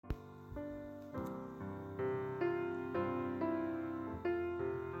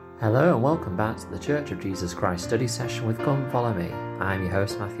Hello and welcome back to the Church of Jesus Christ study session with Come Follow Me. I'm your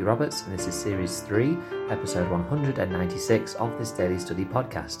host Matthew Roberts and this is Series 3, Episode 196 of this daily study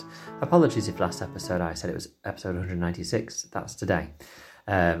podcast. Apologies if last episode I said it was Episode 196, that's today.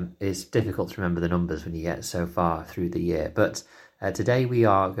 It's difficult to remember the numbers when you get so far through the year, but today we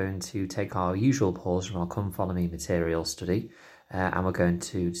are going to take our usual pause from our Come Follow Me material study and we're going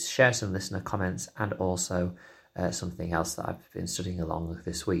to share some listener comments and also something else that I've been studying along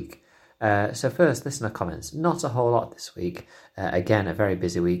this week. So first, listener comments. Not a whole lot this week. Again, a very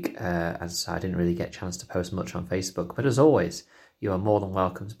busy week, as I didn't really get a chance to post much on Facebook. But as always, you are more than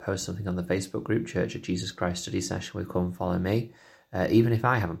welcome to post something on the Facebook group, Church of Jesus Christ Study Session with Come Follow Me. Even if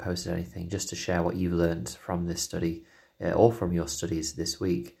I haven't posted anything, just to share what you've learned from this study or from your studies this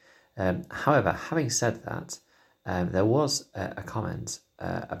week. However, having said that, there was a comment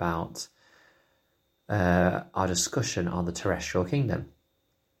about our discussion on the terrestrial kingdom.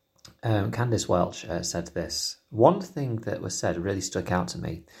 Candice Welch said this: one thing that was said really stuck out to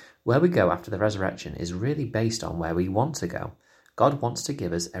me. Where we go after the resurrection is really based on where we want to go. God wants to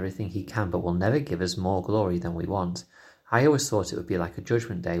give us everything he can, but will never give us more glory than we want. I always thought it would be like a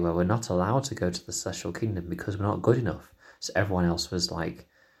judgment day where we're not allowed to go to the celestial kingdom because we're not good enough. So everyone else was like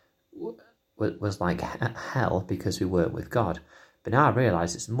hell because we weren't with God. But now I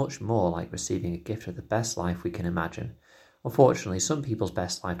realise it's much more like receiving a gift of the best life we can imagine. Unfortunately, some people's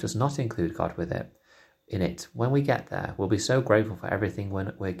best life does not include God in it. When we get there, we'll be so grateful for everything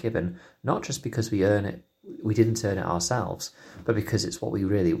we're given, not just because we didn't earn it ourselves, but because it's what we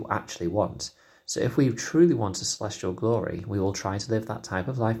really actually want. So if we truly want a celestial glory, we will try to live that type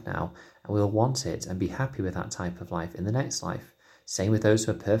of life now, and we'll want it and be happy with that type of life in the next life. Same with those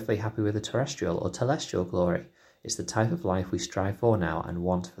who are perfectly happy with the terrestrial or telestial glory. It's the type of life we strive for now and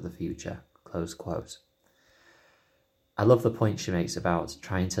want for the future. Close quote. I love the point she makes about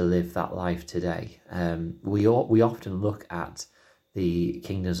trying to live that life today. We often look at the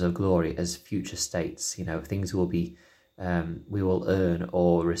kingdoms of glory as future states, things we will earn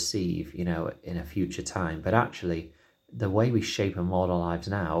or receive, in a future time. But actually, the way we shape and mold our lives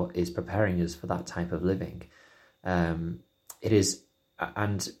now is preparing us for that type of living. It is,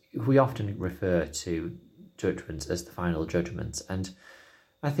 and we often refer to judgment as the final judgment, and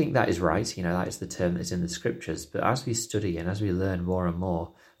I think that is right. That is the term that is in the scriptures. But as we study and as we learn more and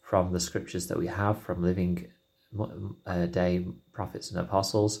more from the scriptures that we have from living day prophets and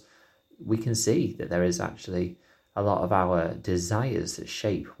apostles, we can see that there is actually a lot of our desires that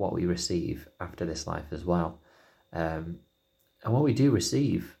shape what we receive after this life as well. And when we do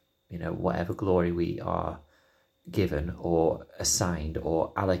receive, whatever glory we are given or assigned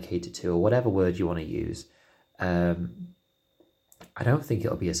or allocated to, or whatever word you want to use, I don't think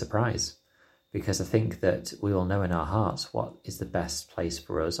it'll be a surprise, because I think that we will know in our hearts what is the best place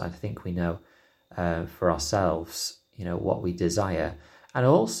for us. I think we know for ourselves, what we desire. And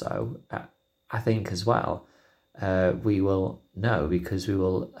also, I think as well, we will know because we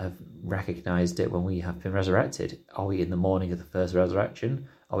will have recognized it when we have been resurrected. Are we in the morning of the first resurrection?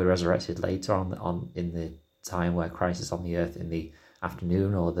 Are we resurrected later on in the time where Christ is on the earth in the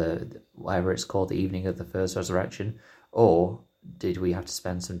afternoon, or the whatever it's called, the evening of the first resurrection? Or did we have to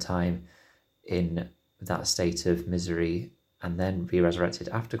spend some time in that state of misery and then be resurrected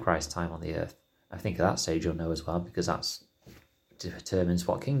after Christ's time on the earth? I think at that stage you'll know as well, because that determines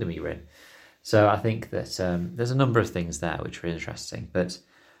what kingdom you're in. So I think that there's a number of things there which are interesting, but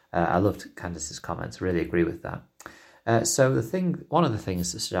I loved Candice's comments, really agree with that. So one of the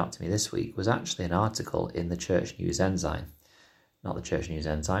things that stood out to me this week was actually an article in the Church News Ensign. Not the Church News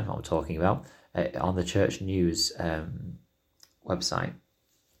Ensign, what I'm talking about, on the Church News website.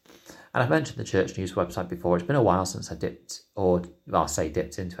 And I've mentioned the Church News website before. It's been a while since I dipped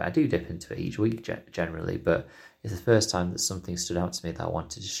into it. I do dip into it each week generally, but it's the first time that something stood out to me that I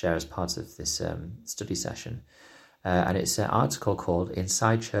wanted to share as part of this study session. And it's an article called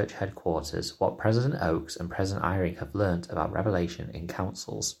Inside Church Headquarters, What President Oakes and President Eyring Have Learnt About Revelation in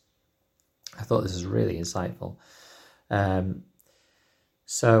Councils. I thought this was really insightful.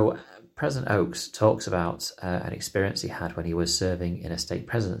 So President Oakes talks about an experience he had when he was serving in a stake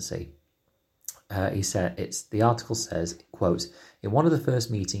presidency. He said, the article says, quote, in one of the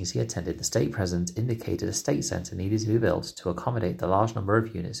first meetings he attended, the stake president indicated a stake centre needed to be built to accommodate the large number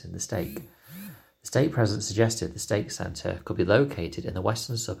of units in the stake. The stake president suggested the stake centre could be located in the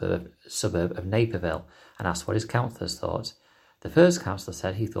western suburb of Naperville and asked what his councillors thought. The first councillor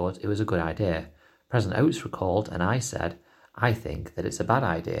said he thought it was a good idea. President Oakes recalled, and I said, I think that it's a bad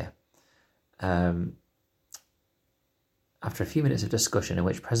idea. After a few minutes of discussion in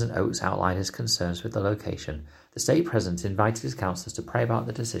which President Oakes outlined his concerns with the location, the stake president invited his councillors to pray about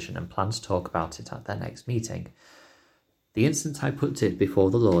the decision and planned to talk about it at their next meeting. The instant I put it before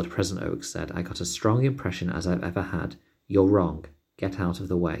the Lord, President Oakes said, I got a strong impression as I've ever had. You're wrong. Get out of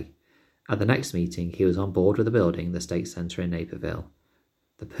the way. At the next meeting, he was on board with the building, the State Centre in Naperville.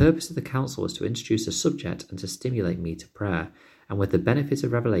 The purpose of the council was to introduce a subject and to stimulate me to prayer, and with the benefit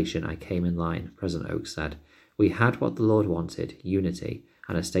of revelation I came in line, President Oakes said. We had what the Lord wanted, unity,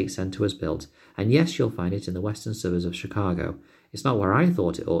 and a State Centre was built, and yes, you'll find it in the western suburbs of Chicago. It's not where I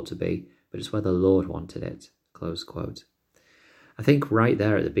thought it ought to be, but it's where the Lord wanted it. Close quote. I think right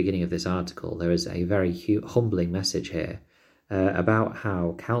there at the beginning of this article, there is a very humbling message here about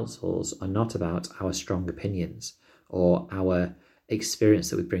how councils are not about our strong opinions or our experience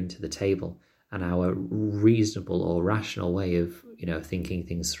that we bring to the table and our reasonable or rational way of, thinking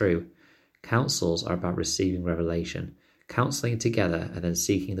things through. Councils are about receiving revelation, counselling together and then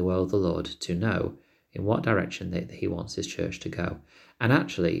seeking the will of the Lord to know in what direction that he wants his church to go. And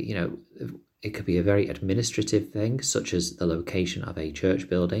actually, it could be a very administrative thing, such as the location of a church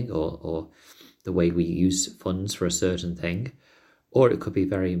building or the way we use funds for a certain thing. Or it could be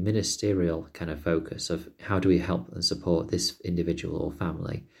very ministerial kind of focus of how do we help and support this individual or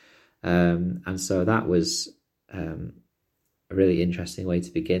family. And so that was a really interesting way to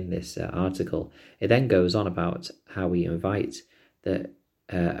begin this article. It then goes on about how we invite a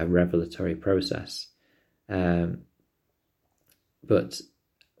revelatory process. But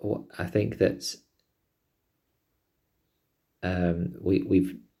I think that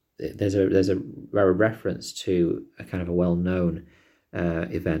there's a reference to a kind of a well-known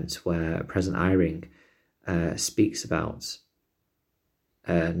event where President Eyring speaks about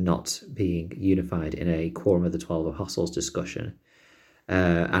not being unified in a Quorum of the 12 Apostles discussion.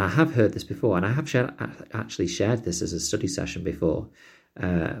 And I have heard this before, and I have actually shared this as a study session before,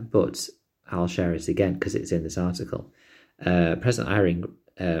 but I'll share it again because it's in this article. President Eyring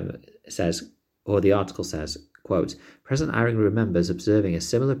says, or the article says, quote, President Eyring remembers observing a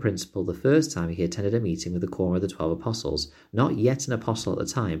similar principle the first time he attended a meeting with the Quorum of the 12 Apostles. Not yet an apostle at the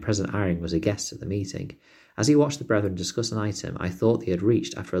time, President Eyring was a guest at the meeting. As he watched the brethren discuss an item, I thought they had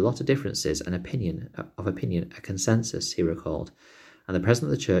reached, after a lot of differences, a consensus, he recalled. And the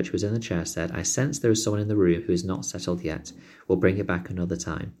president of the church who was in the chair said, I sense there is someone in the room who is not settled yet. We'll bring it back another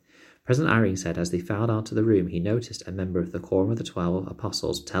time. President Eyring said as they filed out of the room, he noticed a member of the Quorum of the 12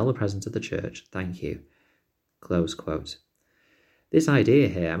 Apostles tell the president of the church, thank you. Close quote. This idea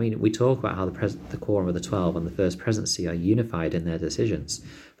here, we talk about how the Quorum of the 12 and the First Presidency are unified in their decisions,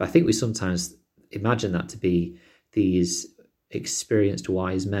 but I think we sometimes imagine that to be these experienced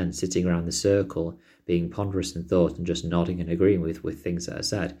wise men sitting around the circle, being ponderous in thought and just nodding and agreeing with things that are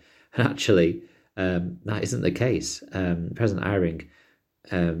said. And actually, that isn't the case. President Eyring,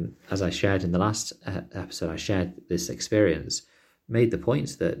 as I shared in the last episode, I shared this experience, made the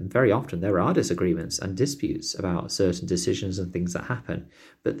point that very often there are disagreements and disputes about certain decisions and things that happen,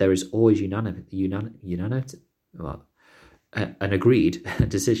 but there is always an agreed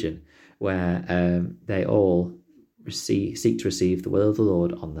decision where they all seek to receive the will of the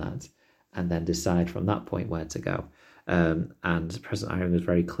Lord on that and then decide from that point where to go. And President Eyring was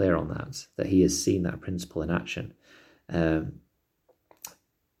very clear on that he has seen that principle in action. And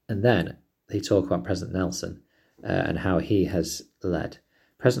then they talk about President Nelson and how he has led.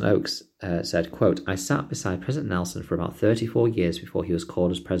 President Oakes said, quote, I sat beside President Nelson for about 34 years before he was called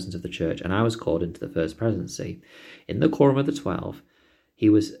as president of the church, and I was called into the First Presidency. In the Quorum of the 12,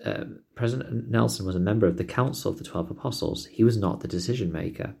 President Nelson was a member of the Council of the 12 Apostles. He was not the decision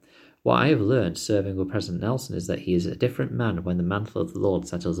maker. What I have learned serving with President Nelson is that he is a different man when the mantle of the Lord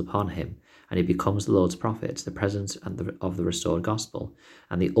settles upon him, and he becomes the Lord's prophet, the presence of the restored gospel,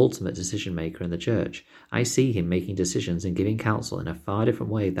 and the ultimate decision maker in the church. I see him making decisions and giving counsel in a far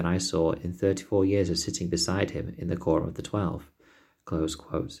different way than I saw in 34 years of sitting beside him in the Quorum of the 12. Close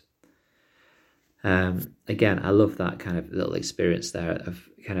quote. Again, I love that kind of little experience there of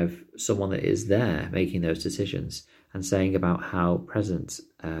kind of someone that is there making those decisions and saying about how President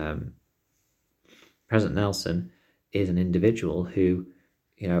Nelson is an individual who,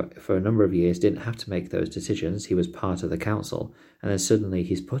 for a number of years didn't have to make those decisions. He was part of the council, and then suddenly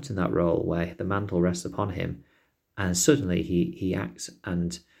he's put in that role where the mantle rests upon him, and suddenly he acts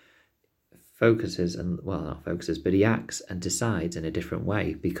and he acts and decides in a different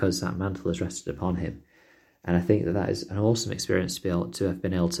way because that mantle has rested upon him. And I think that is an awesome experience to have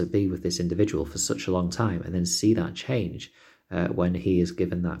been able to be with this individual for such a long time and then see that change when he is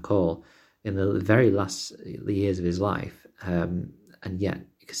given that call in the very last years of his life. And yet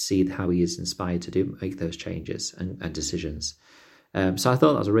see how he is inspired to make those changes and decisions. So I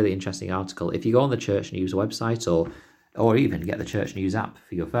thought that was a really interesting article. If you go on the Church News website or even get the Church News app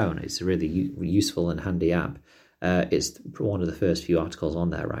for your phone, it's a really useful and handy app. It's one of the first few articles on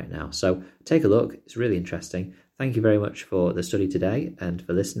there right now. So take a look. It's really interesting. Thank you very much for the study today and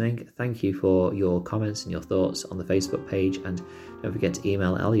for listening. Thank you for your comments and your thoughts on the Facebook page. And don't forget to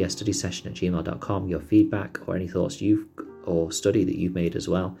email lestudysession@gmail.com your feedback or any thoughts or study that you've made as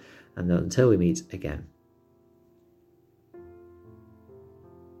well. And until we meet again.